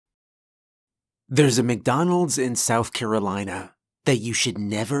There's a McDonald's in South Carolina that you should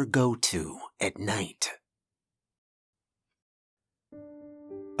never go to at night.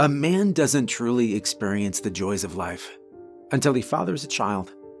 A man doesn't truly experience the joys of life until he fathers a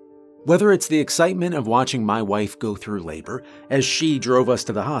child. Whether it's the excitement of watching my wife go through labor as she drove us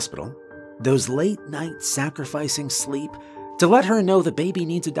to the hospital, those late nights sacrificing sleep to let her know the baby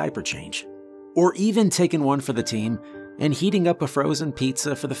needs a diaper change, or even taking one for the team and heating up a frozen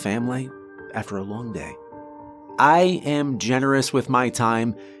pizza for the family after a long day. I am generous with my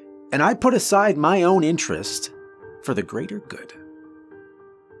time, and I put aside my own interest for the greater good.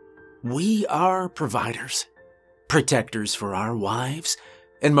 We are providers, protectors for our wives,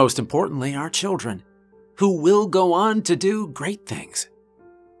 and most importantly, our children, who will go on to do great things.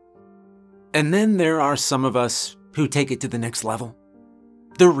 And then there are some of us who take it to the next level.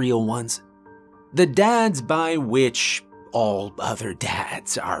 The real ones. The dads by which all other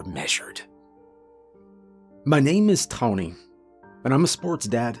dads are measured. My name is Tony, and I'm a sports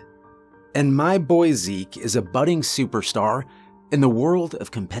dad. And my boy Zeke is a budding superstar in the world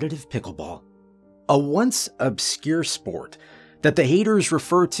of competitive pickleball. A once obscure sport that the haters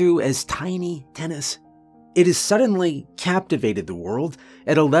refer to as tiny tennis. It has suddenly captivated the world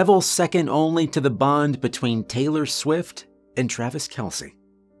at a level second only to the bond between Taylor Swift and Travis Kelce.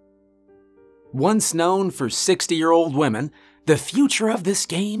 Once known for 60-year-old women, the future of this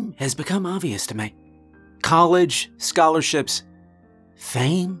game has become obvious to me. College, scholarships,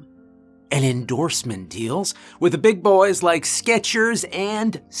 fame, and endorsement deals with the big boys like Skechers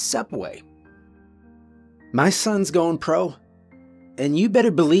and Subway. My son's going pro, and you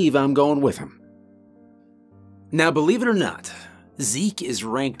better believe I'm going with him. Now, believe it or not, Zeke is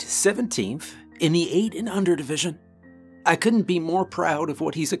ranked 17th in the 8 and under division. I couldn't be more proud of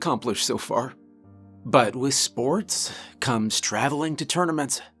what he's accomplished so far. But with sports comes traveling to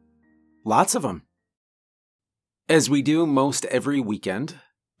tournaments. Lots of them. As we do most every weekend,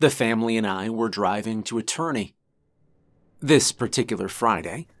 the family and I were driving to a tourney. This particular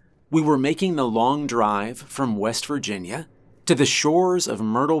Friday, we were making the long drive from West Virginia to the shores of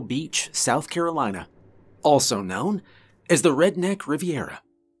Myrtle Beach, South Carolina, also known as the Redneck Riviera.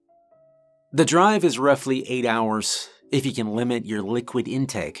 The drive is roughly 8 hours if you can limit your liquid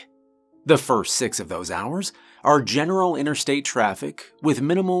intake. The first 6 of those hours are general interstate traffic with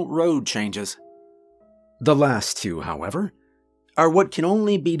minimal road changes. The last 2, however, are what can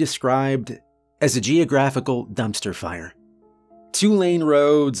only be described as a geographical dumpster fire. 2-lane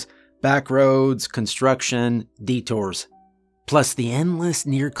roads, back roads, construction, detours, plus the endless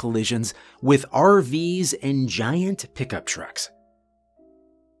near collisions with RVs and giant pickup trucks.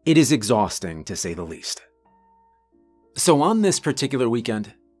 It is exhausting, to say the least. So on this particular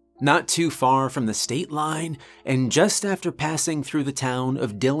weekend, not too far from the state line and just after passing through the town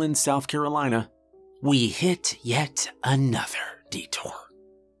of Dillon, South Carolina, we hit yet another detour.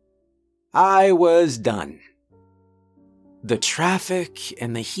 I was done. The traffic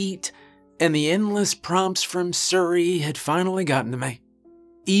and the heat and the endless prompts from Surrey had finally gotten to me.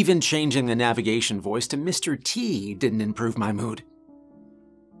 Even changing the navigation voice to Mr. T didn't improve my mood.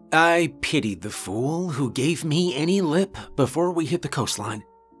 I pitied the fool who gave me any lip before we hit the coastline.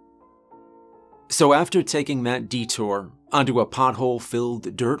 So after taking that detour onto a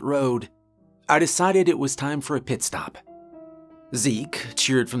pothole-filled dirt road, I decided it was time for a pit stop. Zeke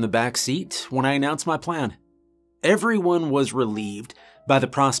cheered from the back seat when I announced my plan. Everyone was relieved by the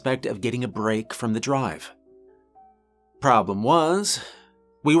prospect of getting a break from the drive. Problem was,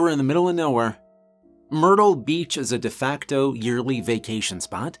 we were in the middle of nowhere. Myrtle Beach is a de facto yearly vacation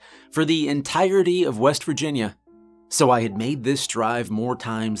spot for the entirety of West Virginia, so I had made this drive more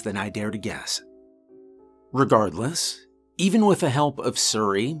times than I dare to guess. Regardless, even with the help of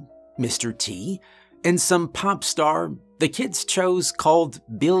Surrey, Mr. T, and some pop star the kids chose called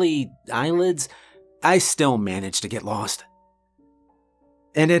Billy Eyelids, I still managed to get lost.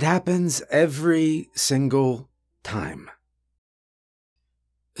 And it happens every single time.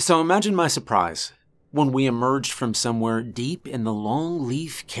 So imagine my surprise when we emerged from somewhere deep in the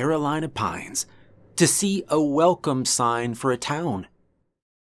longleaf Carolina pines to see a welcome sign for a town.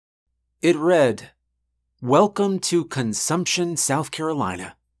 It read, "Welcome to Consumption, South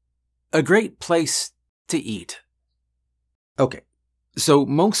Carolina. A great place to eat." Okay, so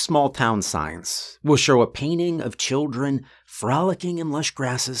most small town signs will show a painting of children frolicking in lush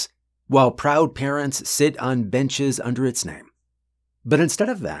grasses while proud parents sit on benches under its name. But instead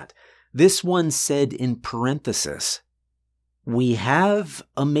of that, this one said in parenthesis, "We have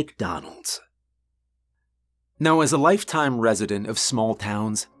a McDonald's." Now, as a lifetime resident of small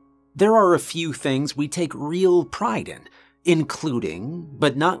towns, there are a few things we take real pride in, including,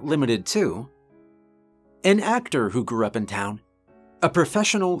 but not limited to, an actor who grew up in town, a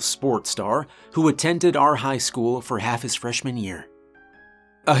professional sports star who attended our high school for half his freshman year,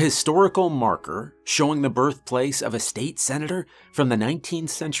 a historical marker showing the birthplace of a state senator from the 19th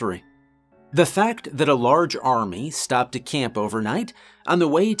century, the fact that a large army stopped to camp overnight on the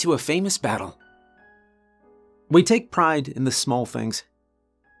way to a famous battle. We take pride in the small things,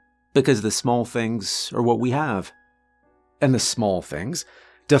 because the small things are what we have. And the small things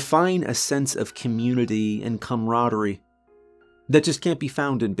define a sense of community and camaraderie that just can't be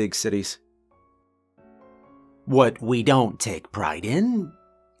found in big cities. What we don't take pride in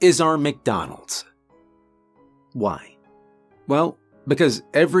is our McDonald's. Why? Well, because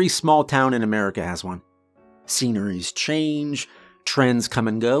every small town in America has one. Sceneries change, trends come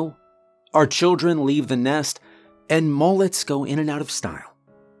and go, our children leave the nest, and mullets go in and out of style.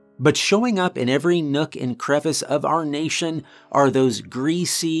 But showing up in every nook and crevice of our nation are those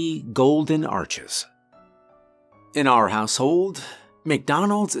greasy, golden arches. In our household,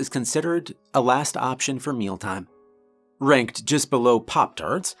 McDonald's is considered a last option for mealtime, ranked just below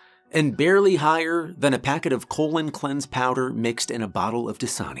Pop-Tarts and barely higher than a packet of colon cleanse powder mixed in a bottle of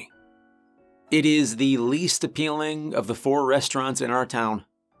Dasani. It is the least appealing of the 4 restaurants in our town.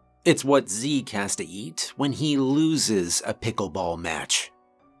 It's what Zeke has to eat when he loses a pickleball match.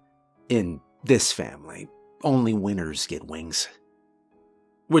 In this family, only winners get wings.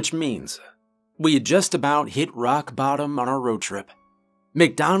 Which means we had just about hit rock bottom on our road trip.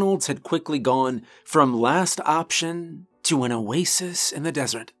 McDonald's had quickly gone from last option to an oasis in the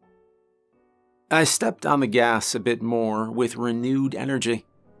desert. I stepped on the gas a bit more with renewed energy.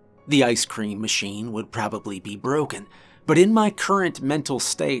 The ice cream machine would probably be broken, but in my current mental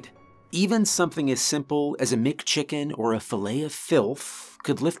state, even something as simple as a McChicken or a fillet of filth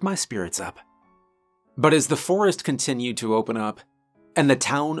could lift my spirits up. But as the forest continued to open up, and the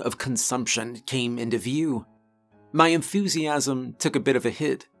town of consumption came into view, my enthusiasm took a bit of a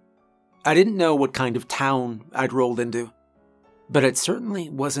hit. I didn't know what kind of town I'd rolled into, but it certainly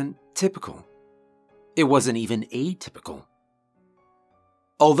wasn't typical. It wasn't even atypical.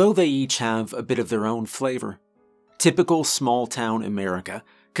 Although they each have a bit of their own flavor, typical small-town America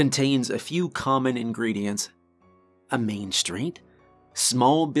contains a few common ingredients: a main street,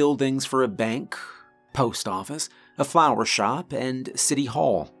 small buildings for a bank, post office, a flower shop, and city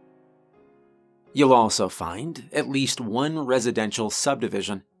hall. You'll also find at least one residential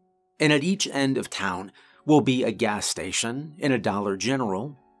subdivision, and at each end of town will be a gas station and a Dollar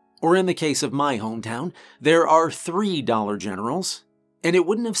General, or in the case of my hometown, there are 3 Dollar Generals, and it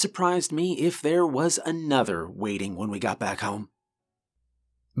wouldn't have surprised me if there was another waiting when we got back home.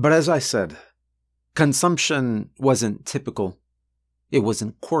 But as I said, consumption wasn't typical. It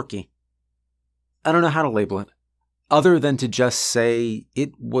wasn't quirky. I don't know how to label it, other than to just say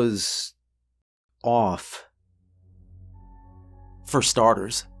it was off. For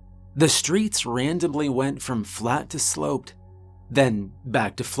starters, the streets randomly went from flat to sloped, then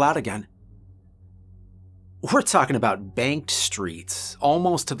back to flat again. We're talking about banked streets,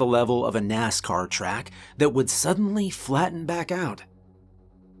 almost to the level of a NASCAR track that would suddenly flatten back out.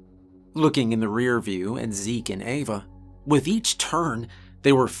 Looking in the rear view at Zeke and Ava, with each turn,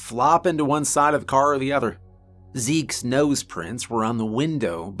 they were flopping to one side of the car or the other. Zeke's nose prints were on the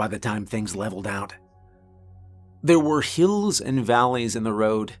window by the time things leveled out. There were hills and valleys in the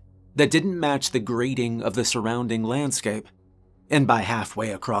road that didn't match the grading of the surrounding landscape, and by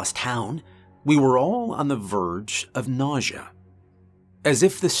halfway across town, we were all on the verge of nausea. As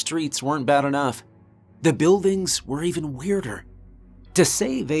if the streets weren't bad enough, the buildings were even weirder. To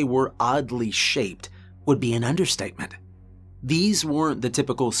say they were oddly shaped would be an understatement. These weren't the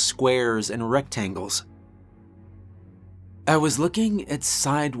typical squares and rectangles. I was looking at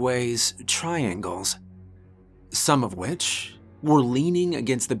sideways triangles, some of which were leaning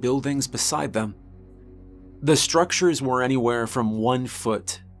against the buildings beside them. The structures were anywhere from 1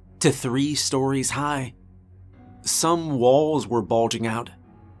 foot to 3 stories high. Some walls were bulging out,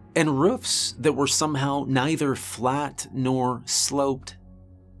 and roofs that were somehow neither flat nor sloped.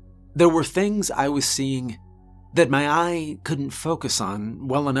 There were things I was seeing that my eye couldn't focus on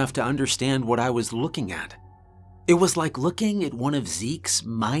well enough to understand what I was looking at. It was like looking at one of Zeke's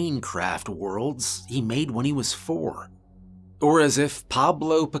Minecraft worlds he made when he was 4. Or as if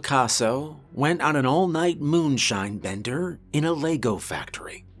Pablo Picasso went on an all-night moonshine bender in a Lego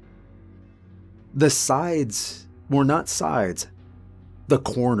factory. The sides were not sides. The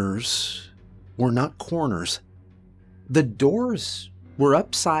corners were not corners. The doors were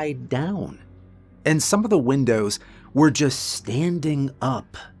upside down, and some of the windows were just standing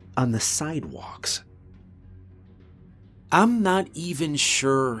up on the sidewalks. I'm not even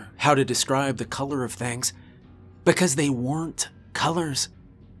sure how to describe the color of things, because they weren't colors.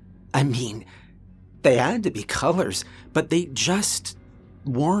 I mean, they had to be colors, but they just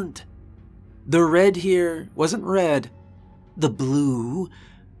weren't. The red here wasn't red. The blue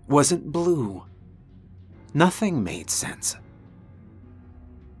wasn't blue. Nothing made sense.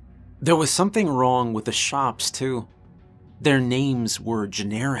 There was something wrong with the shops, too. Their names were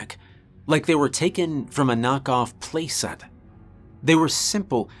generic, like they were taken from a knockoff playset. They were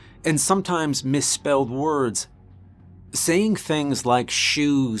simple and sometimes misspelled words, saying things like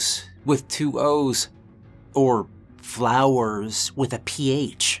shoes with 2 O's, or flowers with a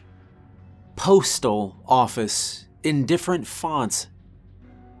PH. Postal office in different fonts.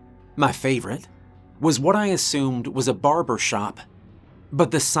 My favorite was what I assumed was a barber shop,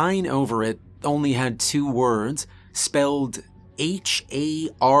 but the sign over it only had 2 words spelled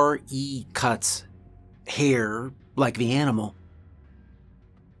H-A-R-E cuts, hair like the animal.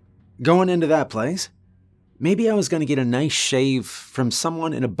 Going into that place, maybe I was going to get a nice shave from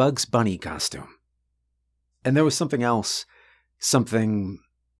someone in a Bugs Bunny costume. And there was something else, something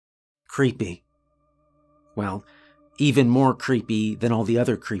creepy. Well, even more creepy than all the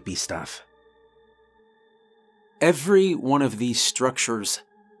other creepy stuff. Every one of these structures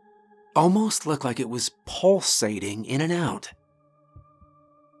almost looked like it was pulsating in and out.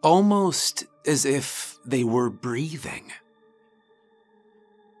 Almost as if they were breathing.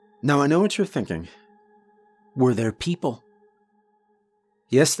 Now I know what you're thinking. Were there people?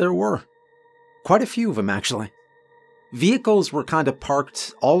 Yes, there were. Quite a few of them, actually. Vehicles were kind of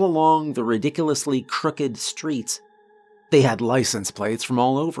parked all along the ridiculously crooked streets. They had license plates from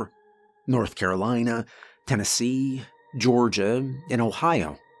all over. North Carolina, Tennessee, Georgia, and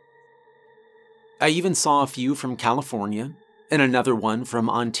Ohio. I even saw a few from California, and another one from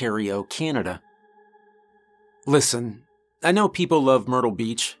Ontario, Canada. Listen, I know people love Myrtle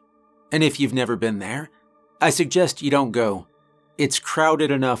Beach, and if you've never been there, I suggest you don't go. It's crowded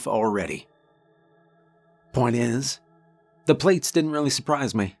enough already. Point is, the plates didn't really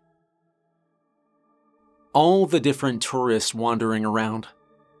surprise me. All the different tourists wandering around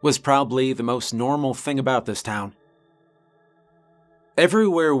was probably the most normal thing about this town.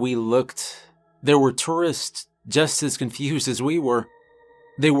 Everywhere we looked, there were tourists just as confused as we were.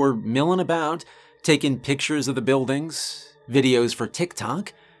 They were milling about, taking pictures of the buildings, videos for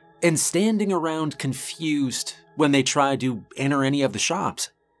TikTok, and standing around confused when they tried to enter any of the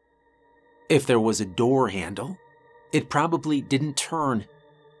shops. If there was a door handle, it probably didn't turn.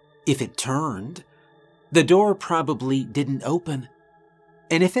 If it turned, the door probably didn't open.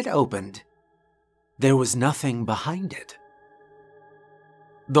 And if it opened, there was nothing behind it.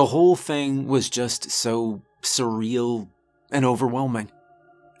 The whole thing was just so surreal and overwhelming.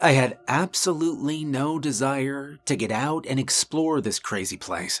 I had absolutely no desire to get out and explore this crazy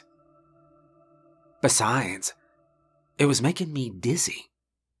place. Besides, it was making me dizzy.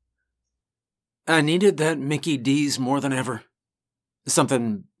 I needed that Mickey D's more than ever.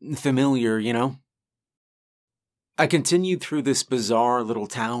 Something familiar, you know? I continued through this bizarre little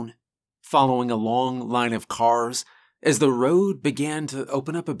town, following a long line of cars as the road began to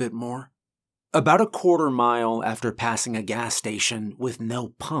open up a bit more. About a quarter-mile after passing a gas station with no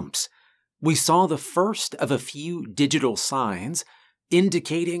pumps, we saw the first of a few digital signs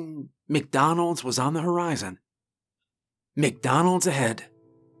indicating McDonald's was on the horizon. McDonald's ahead.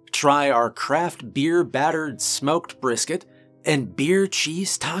 Try our craft beer battered smoked brisket and beer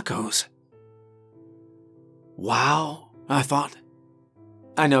cheese tacos. Wow, I thought.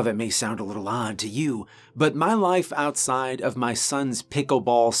 I know that may sound a little odd to you, but my life outside of my son's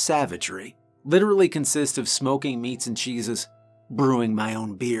pickleball savagery literally consists of smoking meats and cheeses, brewing my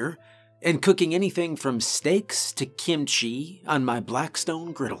own beer, and cooking anything from steaks to kimchi on my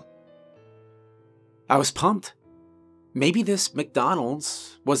Blackstone griddle. I was pumped. Maybe this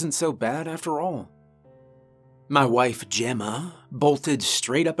McDonald's wasn't so bad after all. My wife, Gemma, bolted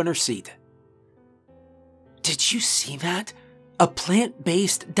straight up in her seat. Did you see that? A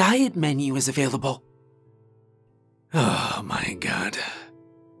plant-based diet menu is available. Oh my God.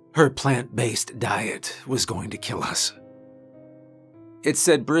 Her plant-based diet was going to kill us. It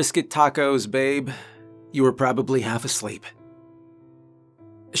said brisket tacos, babe. You were probably half asleep.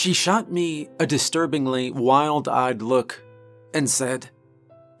 She shot me a disturbingly wild-eyed look and said,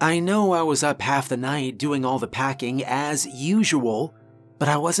 I know I was up half the night doing all the packing as usual, but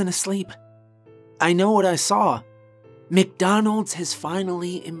I wasn't asleep. I know what I saw. McDonald's has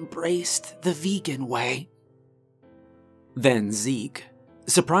finally embraced the vegan way. Then Zeke,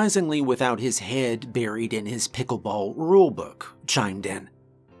 surprisingly without his head buried in his pickleball rulebook, chimed in.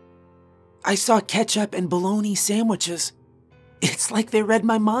 I saw ketchup and bologna sandwiches. It's like they read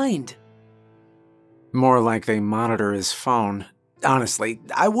my mind. More like they monitor his phone. Honestly,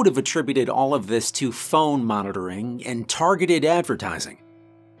 I would have attributed all of this to phone monitoring and targeted advertising.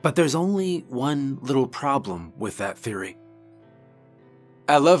 But there's only one little problem with that theory.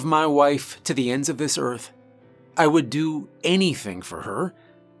 I love my wife to the ends of this earth. I would do anything for her,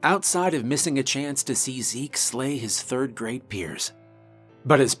 outside of missing a chance to see Zeke slay his third-grade peers.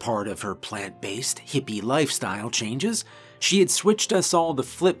 But as part of her plant-based, hippie lifestyle changes, she had switched us all to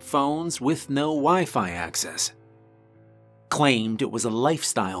flip phones with no Wi-Fi access. Claimed it was a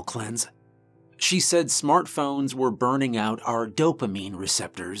lifestyle cleanse. She said smartphones were burning out our dopamine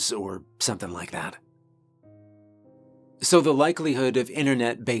receptors or something like that. So the likelihood of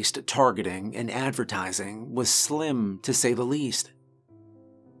internet-based targeting and advertising was slim, to say the least.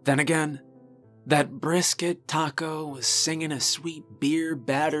 Then again, that brisket taco was singing a sweet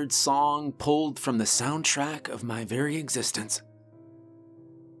beer-battered song pulled from the soundtrack of my very existence.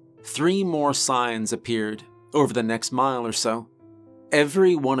 3 more signs appeared over the next mile or so.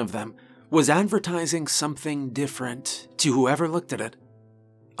 Every one of them was advertising something different to whoever looked at it.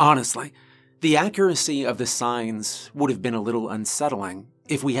 Honestly, the accuracy of the signs would have been a little unsettling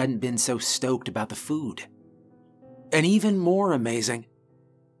if we hadn't been so stoked about the food. And even more amazing,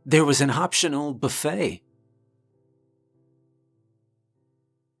 there was an optional buffet.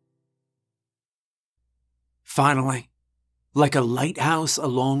 Finally, like a lighthouse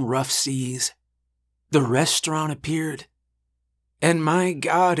along rough seas, the restaurant appeared. And my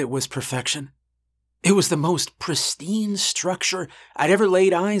God, it was perfection. It was the most pristine structure I'd ever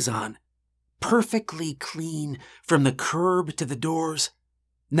laid eyes on. Perfectly clean from the curb to the doors.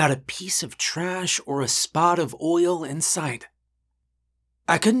 Not a piece of trash or a spot of oil in sight.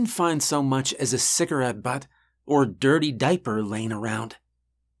 I couldn't find so much as a cigarette butt or dirty diaper laying around.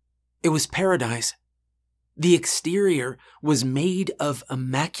 It was paradise. The exterior was made of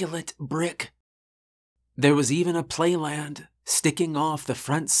immaculate brick. There was even a playland sticking off the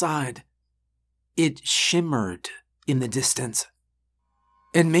front side. It shimmered in the distance.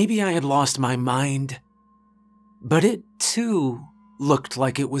 And maybe I had lost my mind, but it too looked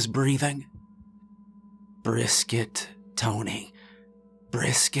like it was breathing. Brisket, Tony.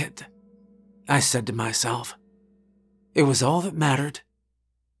 Brisket, I said to myself. It was all that mattered.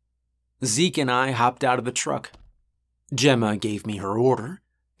 Zeke and I hopped out of the truck. Gemma gave me her order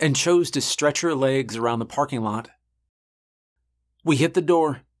and chose to stretch her legs around the parking lot. We hit the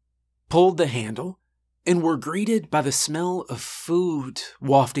door, pulled the handle, and were greeted by the smell of food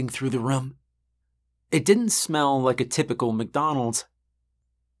wafting through the room. It didn't smell like a typical McDonald's.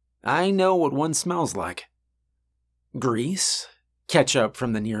 I know what one smells like. Grease, ketchup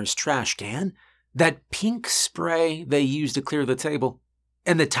from the nearest trash can, that pink spray they use to clear the table,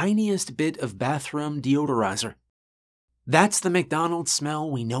 and the tiniest bit of bathroom deodorizer. That's the McDonald's smell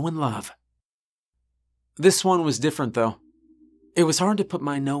we know and love. This one was different, though. It was hard to put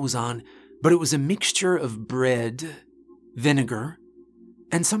my nose on, but it was a mixture of bread, vinegar,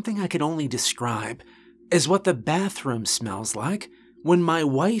 and something I could only describe as what the bathroom smells like when my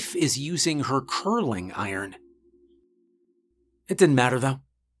wife is using her curling iron. It didn't matter, though.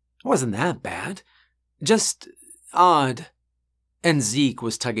 It wasn't that bad. Just odd. And Zeke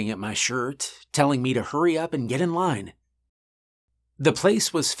was tugging at my shirt, telling me to hurry up and get in line. The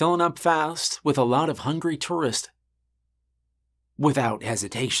place was filling up fast with a lot of hungry tourists. Without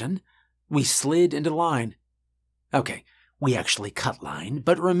hesitation, we slid into line. Okay, we actually cut line,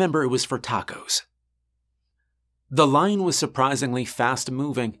 but remember it was for tacos. The line was surprisingly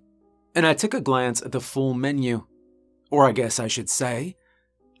fast-moving, and I took a glance at the full menu. Or I guess I should say,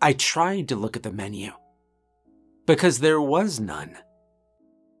 I tried to look at the menu. Because there was none.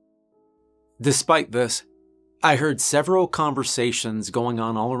 Despite this, I heard several conversations going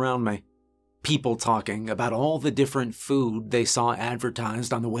on all around me. People talking about all the different food they saw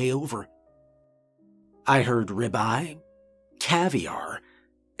advertised on the way over. I heard ribeye, caviar,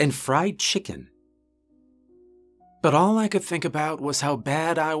 and fried chicken. But all I could think about was how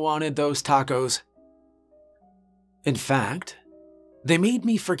bad I wanted those tacos. In fact, they made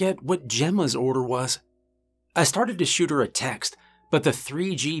me forget what Gemma's order was. I started to shoot her a text, but the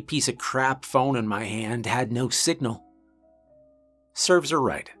 3G piece of crap phone in my hand had no signal. Serves her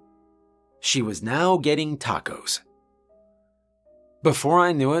right. She was now getting tacos. Before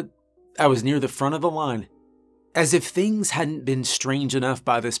I knew it, I was near the front of the line. As if things hadn't been strange enough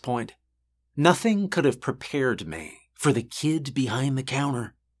by this point, nothing could have prepared me for the kid behind the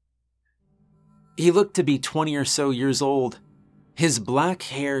counter. He looked to be 20 or so years old. His black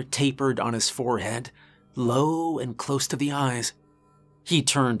hair tapered on his forehead, low and close to the eyes. He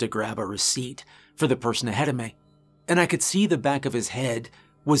turned to grab a receipt for the person ahead of me, and I could see the back of his head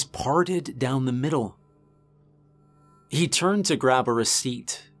was parted down the middle. He turned to grab a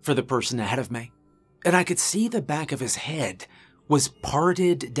receipt for the person ahead of me, and I could see the back of his head was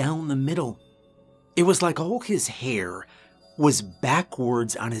parted down the middle. It was like all his hair was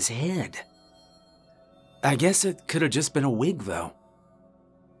backwards on his head. I guess it could have just been a wig, though.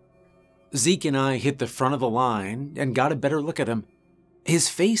 Zeke and I hit the front of the line and got a better look at him. His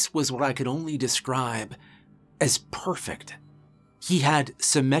face was what I could only describe as perfect. He had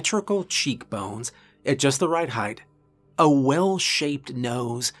symmetrical cheekbones at just the right height, a well-shaped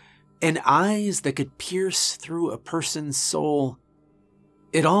nose, and eyes that could pierce through a person's soul.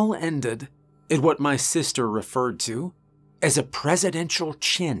 It all ended at what my sister referred to as a presidential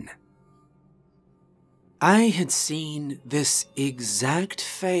chin. I had seen this exact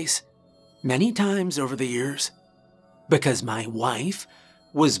face many times over the years because my wife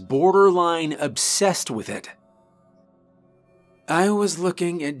was borderline obsessed with it. I was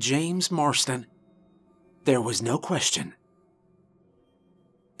looking at James Marston. There was no question.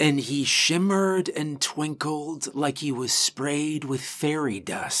 And he shimmered and twinkled like he was sprayed with fairy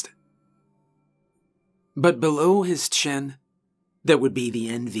dust. But below his chin, that would be the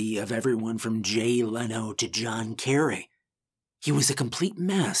envy of everyone from Jay Leno to John Kerry, he was a complete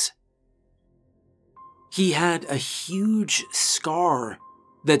mess. He had a huge scar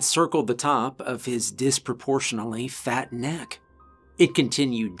that circled the top of his disproportionately fat neck. It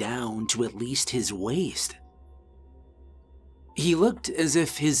continued down to at least his waist. He looked as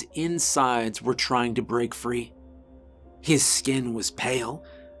if his insides were trying to break free. His skin was pale,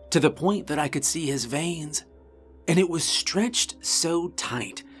 to the point that I could see his veins, and it was stretched so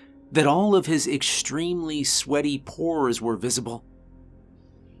tight that all of his extremely sweaty pores were visible.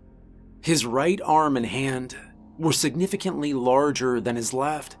 His right arm and hand were significantly larger than his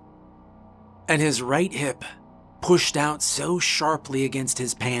left, and his right hip pushed out so sharply against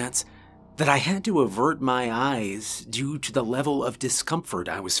his pants that I had to avert my eyes due to the level of discomfort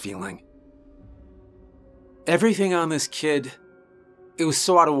I was feeling. Everything on this kid, it was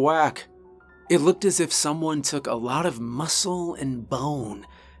so out of whack. It looked as if someone took a lot of muscle and bone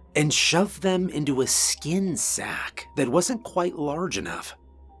and shoved them into a skin sack that wasn't quite large enough.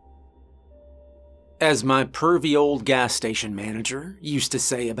 As my pervy old gas station manager used to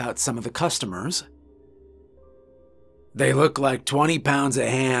say about some of the customers, "They look like 20 pounds of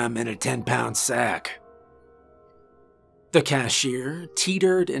ham in a 10-pound sack." The cashier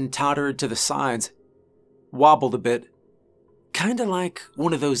teetered and tottered to the sides, wobbled a bit, kinda like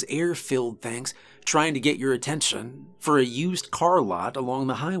one of those air-filled things trying to get your attention for a used car lot along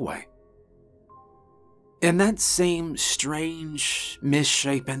the highway. And that same strange,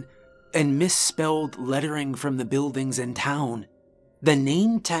 misshapen, and misspelled lettering from the buildings in town, the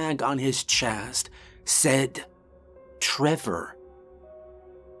name tag on his chest said Trevor.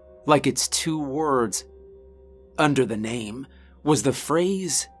 Like it's 2 words. Under the name was the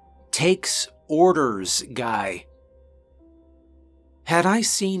phrase, "Takes orders guy." Had I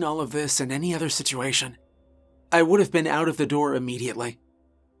seen all of this in any other situation, I would have been out of the door immediately.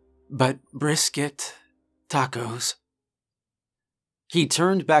 But brisket, tacos. He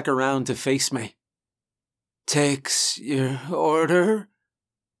turned back around to face me. "Takes your order?"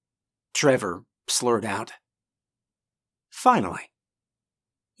 Trevor slurred out. Finally.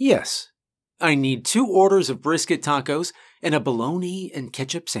 "Yes, I need 2 orders of brisket tacos and a bologna and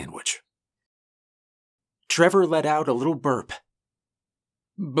ketchup sandwich." Trevor let out a little burp.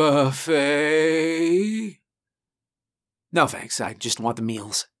 "Buffet?" "No thanks, I just want the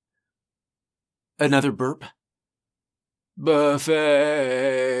meals." Another burp.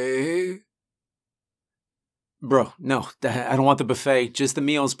 "Buffet?" "Bro, no, I don't want the buffet, just the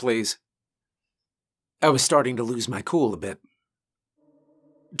meals, please." I was starting to lose my cool a bit.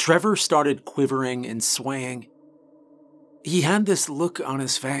 Trevor started quivering and swaying. He had this look on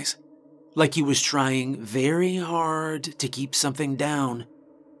his face, like he was trying very hard to keep something down.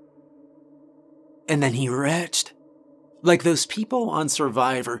 And then he retched, like those people on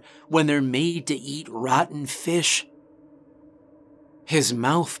Survivor when they're made to eat rotten fish. His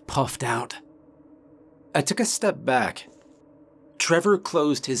mouth puffed out. I took a step back. Trevor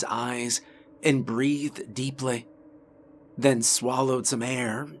closed his eyes and breathed deeply, then swallowed some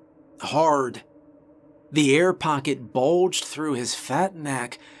air, hard. The air pocket bulged through his fat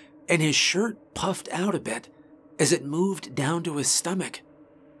neck, and his shirt puffed out a bit as it moved down to his stomach.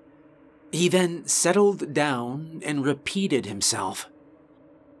 He then settled down and repeated himself.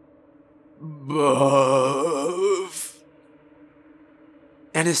 "Buff."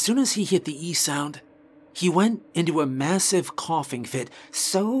 And as soon as he hit the E sound, he went into a massive coughing fit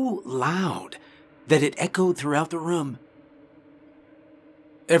so loud that it echoed throughout the room.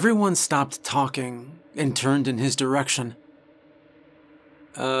 Everyone stopped talking and turned in his direction.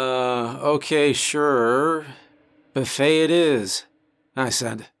 Okay, sure. Buffet it is, I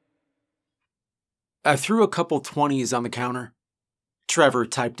said. I threw a couple 20s on the counter. Trevor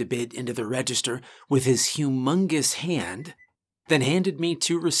typed a bid into the register with his humongous hand, then handed me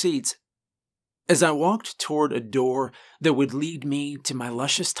 2 receipts. As I walked toward a door that would lead me to my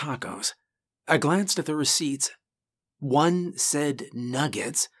luscious tacos, I glanced at the receipts. One said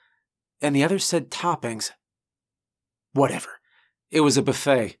nuggets, and the other said toppings. Whatever. It was a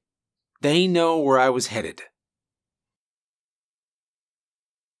buffet. They know where I was headed.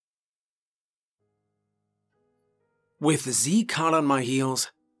 With Zeke hot on my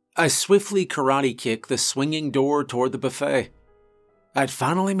heels, I swiftly karate kicked the swinging door toward the buffet. I'd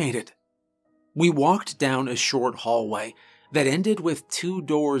finally made it. We walked down a short hallway that ended with 2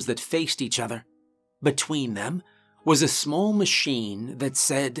 doors that faced each other. Between them was a small machine that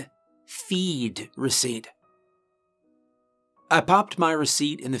said, "Feed receipt." I popped my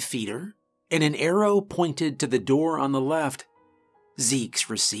receipt in the feeder, and an arrow pointed to the door on the left. Zeke's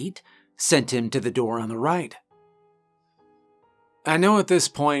receipt sent him to the door on the right. I know at this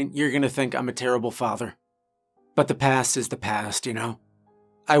point you're going to think I'm a terrible father, but the past is the past, you know.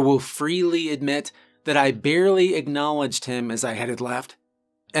 I will freely admit that I barely acknowledged him as I headed left,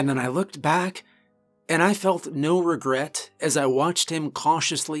 and then I looked back, and I felt no regret as I watched him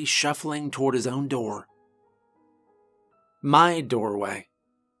cautiously shuffling toward his own door. My doorway.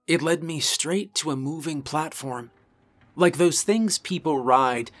 It led me straight to a moving platform, like those things people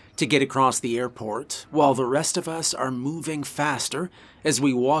ride to get across the airport while the rest of us are moving faster as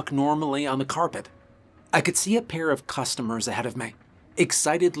we walk normally on the carpet. I could see a pair of customers ahead of me,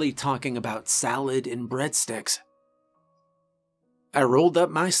 excitedly talking about salad and breadsticks. I rolled up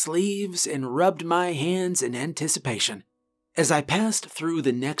my sleeves and rubbed my hands in anticipation as I passed through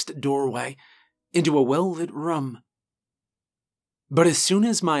the next doorway into a well-lit room. But as soon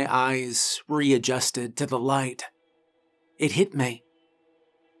as my eyes readjusted to the light, it hit me.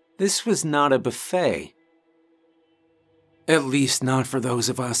 This was not a buffet. At least not for those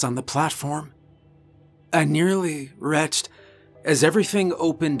of us on the platform. I nearly retched as everything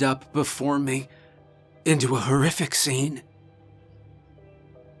opened up before me into a horrific scene.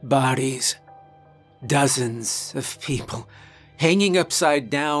 Bodies, dozens of people, hanging upside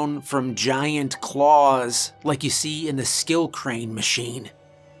down from giant claws like you see in the skill crane machine.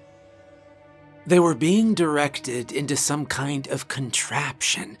 They were being directed into some kind of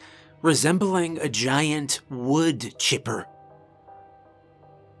contraption resembling a giant wood chipper.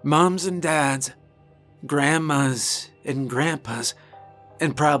 Moms and dads, grandmas and grandpas,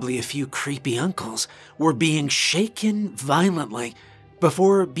 and probably a few creepy uncles were being shaken violently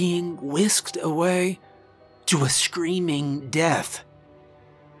before being whisked away to a screaming death.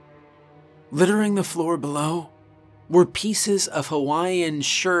 Littering the floor below were pieces of Hawaiian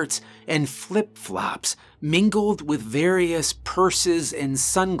shirts and flip-flops mingled with various purses and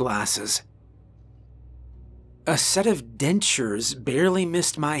sunglasses. A set of dentures barely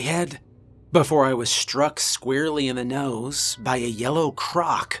missed my head before I was struck squarely in the nose by a yellow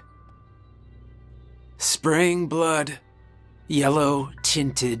crock. Spraying blood,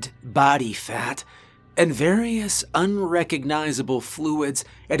 yellow-tinted body fat, and various unrecognizable fluids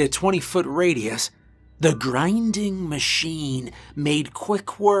at a 20-foot radius, the grinding machine made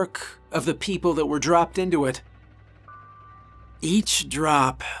quick work of the people that were dropped into it. Each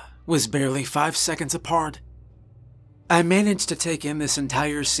drop was barely 5 seconds apart. I managed to take in this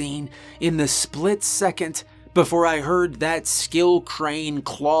entire scene in the split second before I heard that skill crane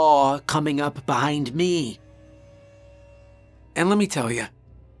claw coming up behind me. And let me tell you,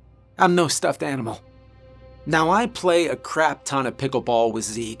 I'm no stuffed animal. Now, I play a crap ton of pickleball with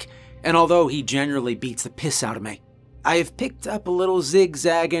Zeke, and although he generally beats the piss out of me, I have picked up a little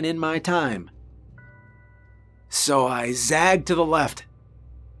zigzagging in my time. So I zagged to the left,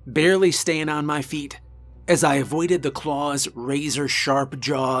 barely staying on my feet, as I avoided the claw's razor-sharp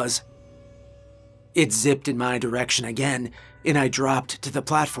jaws. It zipped in my direction again, and I dropped to the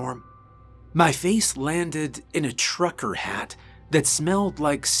platform. My face landed in a trucker hat that smelled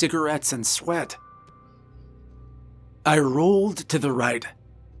like cigarettes and sweat. I rolled to the right,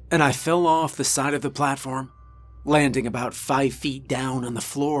 and I fell off the side of the platform, landing about 5 feet down on the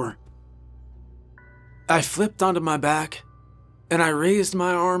floor. I flipped onto my back, and I raised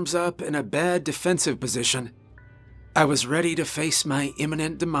my arms up in a bad defensive position. I was ready to face my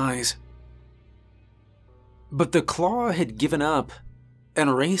imminent demise. But the claw had given up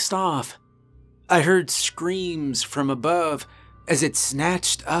and raced off. I heard screams from above, as it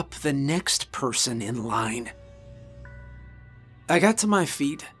snatched up the next person in line. I got to my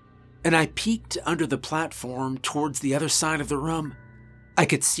feet, and I peeked under the platform towards the other side of the room. I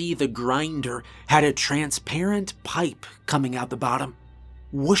could see the grinder had a transparent pipe coming out the bottom,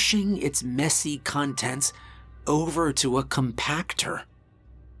 whooshing its messy contents over to a compactor.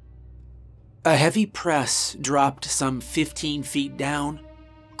 A heavy press dropped some 15 feet down,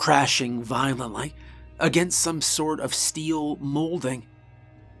 crashing violently against some sort of steel molding.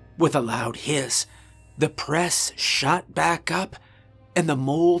 With a loud hiss, the press shot back up and the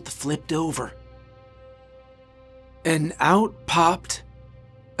mold flipped over. And out popped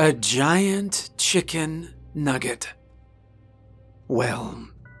a giant chicken nugget. Well,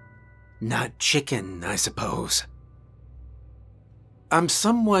 not chicken, I suppose. I'm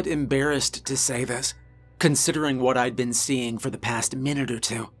somewhat embarrassed to say this, considering what I'd been seeing for the past minute or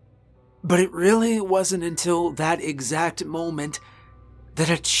two. But it really wasn't until that exact moment that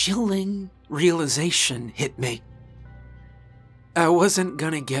a chilling realization hit me. I wasn't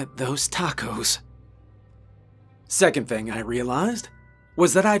gonna get those tacos. Second thing I realized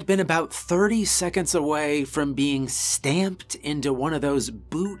was that I'd been about 30 seconds away from being stamped into one of those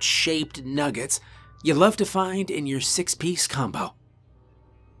boot-shaped nuggets you love to find in your 6-piece combo.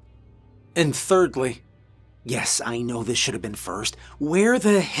 And thirdly, yes, I know this should have been first, where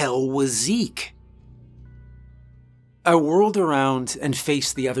the hell was Zeke? I whirled around and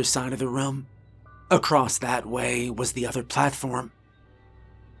faced the other side of the room. Across that way was the other platform.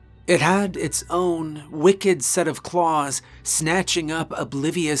 It had its own wicked set of claws snatching up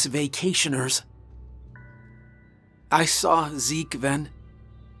oblivious vacationers. I saw Zeke then,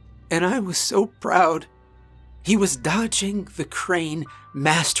 and I was so proud. He was dodging the crane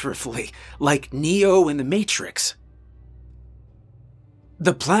masterfully, like Neo in the Matrix.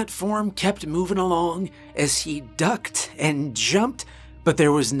 The platform kept moving along as he ducked and jumped, but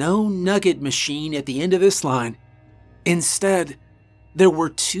there was no nugget machine at the end of this line. Instead, there were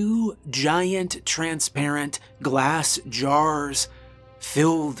 2 giant transparent glass jars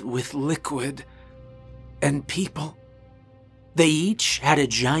filled with liquid and people. They each had a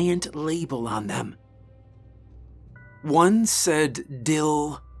giant label on them. One said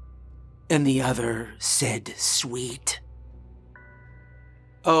dill, and the other said sweet.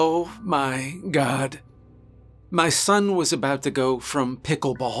 Oh my God. My son was about to go from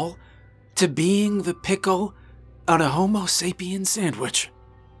pickleball to being the pickle on a Homo sapien sandwich.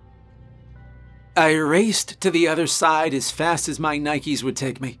 I raced to the other side as fast as my Nikes would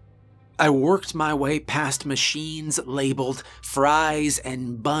take me. I worked my way past machines labeled fries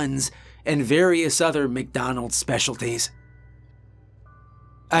and buns and various other McDonald's specialties.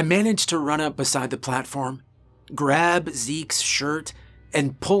 I managed to run up beside the platform, grab Zeke's shirt,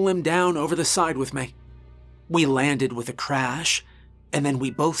 and pull him down over the side with me. We landed with a crash, and then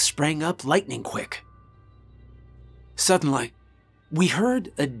we both sprang up lightning quick. Suddenly, we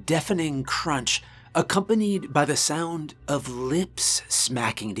heard a deafening crunch accompanied by the sound of lips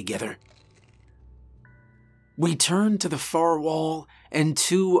smacking together. We turned to the far wall and,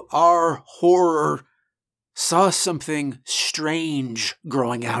 to our horror, saw something strange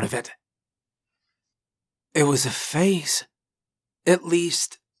growing out of it. It was a face, at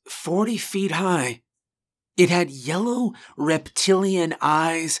least 40 feet high. It had yellow reptilian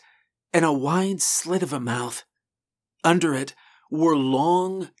eyes and a wide slit of a mouth. Under it were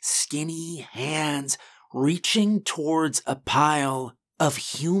long, skinny hands reaching towards a pile of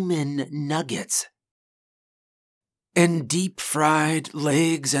human nuggets. And deep-fried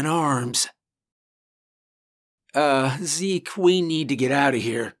legs and arms. Zeke, we need to get out of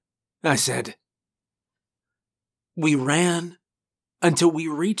here, I said. We ran until we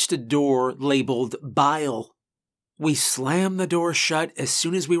reached a door labeled Bile. We slammed the door shut as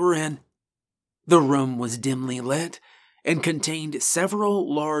soon as we were in. The room was dimly lit and contained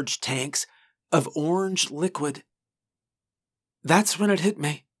several large tanks of orange liquid. That's when it hit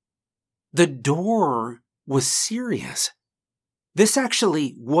me. The door was serious. This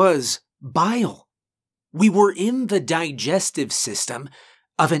actually was bile. We were in the digestive system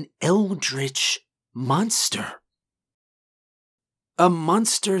of an eldritch monster. A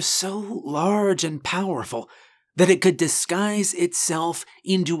monster so large and powerful that it could disguise itself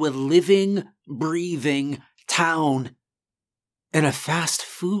into a living, breathing town and a fast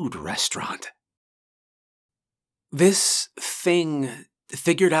food restaurant. This thing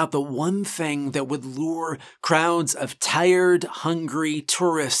figured out the one thing that would lure crowds of tired, hungry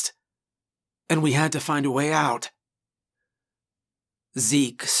tourists, and we had to find a way out.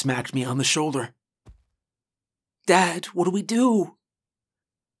 Zeke smacked me on the shoulder. Dad, what do we do?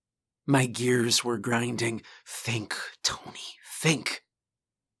 My gears were grinding. Think, Tony, think.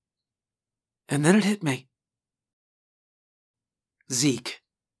 And then it hit me. Zeke,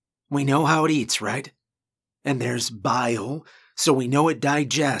 we know how it eats, right? And there's bile, so we know it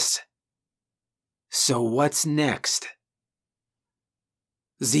digests. So what's next?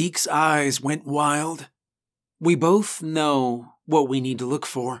 Zeke's eyes went wild. We both know what we need to look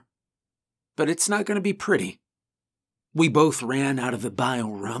for, but it's not going to be pretty. We both ran out of the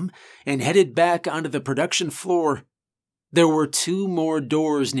bile room and headed back onto the production floor. There were 2 more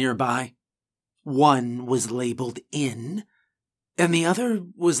doors nearby. One was labeled in, and the other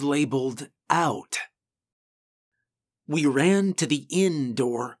was labeled out. We ran to the in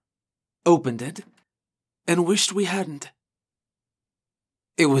door, opened it, and wished we hadn't.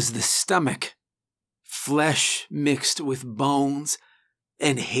 It was the stomach, flesh mixed with bones,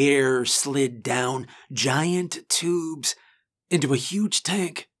 and hair slid down giant tubes into a huge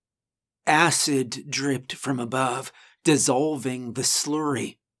tank. Acid dripped from above, dissolving the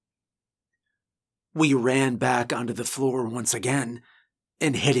slurry. We ran back onto the floor once again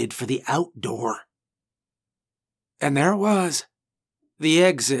and headed for the outdoor. And there it was, the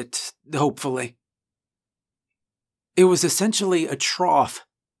exit, hopefully. It was essentially a trough.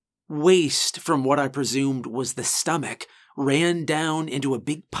 Waste from what I presumed was the stomach ran down into a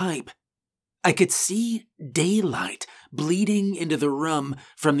big pipe. I could see daylight bleeding into the room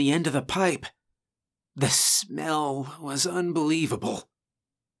from the end of the pipe. The smell was unbelievable.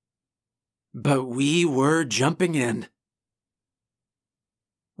 But we were jumping in.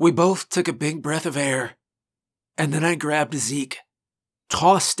 We both took a big breath of air, and then I grabbed Zeke,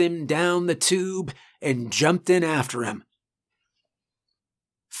 tossed him down the tube, and jumped in after him.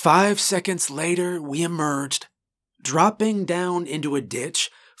 5 seconds later, we emerged, dropping down into a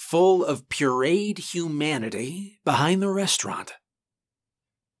ditch full of pureed humanity behind the restaurant.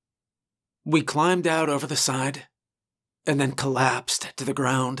 We climbed out over the side, and then collapsed to the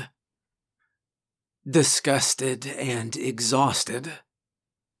ground. Disgusted and exhausted,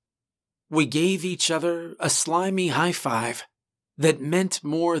 we gave each other a slimy high five that meant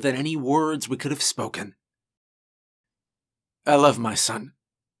more than any words we could have spoken. I love my son.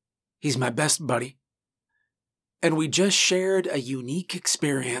 He's my best buddy. And we just shared a unique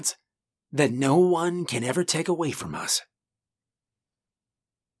experience that no one can ever take away from us.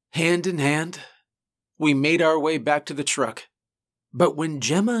 Hand in hand, we made our way back to the truck. But when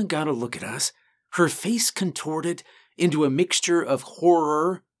Gemma got a look at us, her face contorted into a mixture of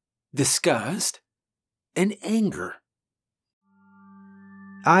horror, disgust, and anger.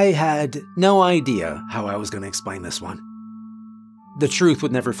 I had no idea how I was going to explain this one. The truth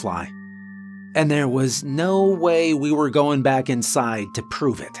would never fly, and there was no way we were going back inside to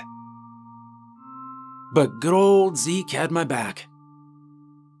prove it. But good old Zeke had my back.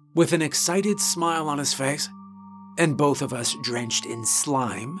 With an excited smile on his face, and both of us drenched in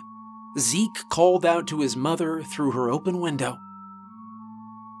slime, Zeke called out to his mother through her open window.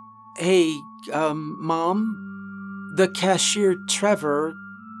 Hey, Mom, the cashier Trevor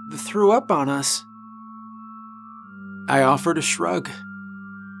threw up on us. I offered a shrug.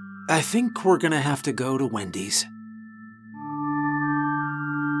 I think we're gonna have to go to Wendy's.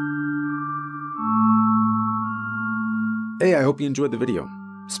 Hey, I hope you enjoyed the video.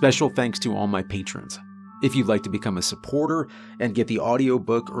 Special thanks to all my patrons. If you'd like to become a supporter and get the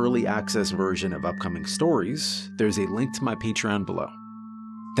audiobook early access version of upcoming stories, there's a link to my Patreon below.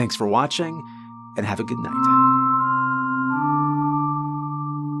 Thanks for watching, and have a good night.